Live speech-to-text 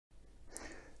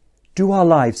Do our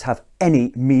lives have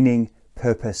any meaning,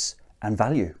 purpose and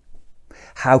value?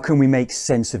 How can we make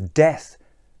sense of death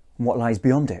and what lies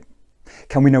beyond it?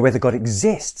 Can we know whether God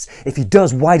exists? If he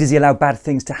does, why does he allow bad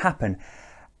things to happen?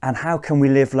 And how can we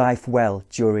live life well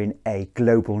during a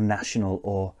global, national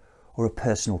or a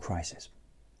personal crisis?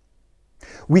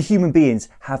 We human beings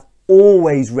have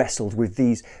always wrestled with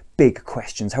these big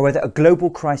questions. However, a global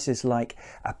crisis like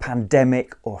a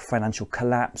pandemic or financial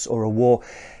collapse or a war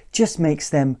just makes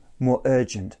them more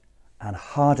urgent and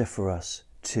harder for us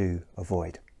to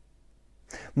avoid.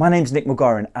 My name's Nick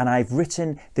McGoran and I've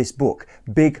written this book,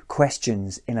 Big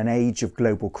Questions in an Age of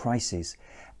Global Crises,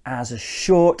 as a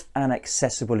short and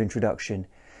accessible introduction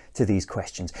to these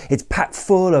questions. It's packed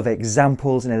full of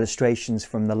examples and illustrations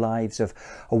from the lives of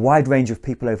a wide range of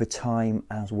people over time,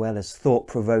 as well as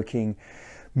thought-provoking,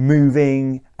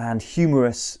 moving and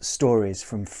humorous stories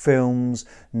from films,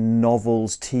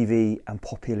 novels, TV and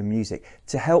popular music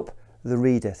to help the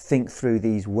reader think through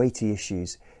these weighty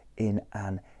issues in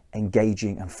an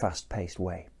engaging and fast-paced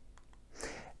way.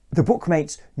 The book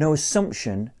makes no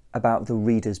assumption about the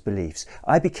reader's beliefs.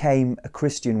 I became a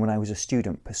Christian when I was a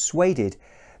student, persuaded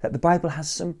that the Bible has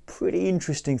some pretty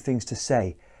interesting things to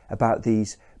say about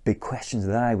these big questions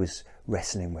that I was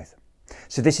wrestling with.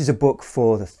 So this is a book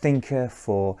for the thinker,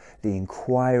 for the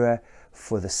inquirer,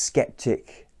 for the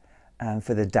skeptic and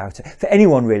for the doubter, for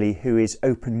anyone really who is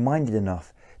open-minded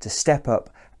enough to step up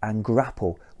and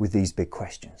grapple with these big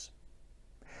questions.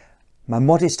 My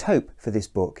modest hope for this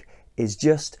book is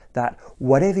just that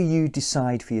whatever you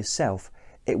decide for yourself,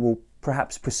 it will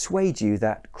perhaps persuade you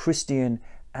that Christian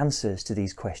answers to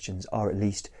these questions are at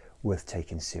least worth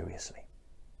taking seriously.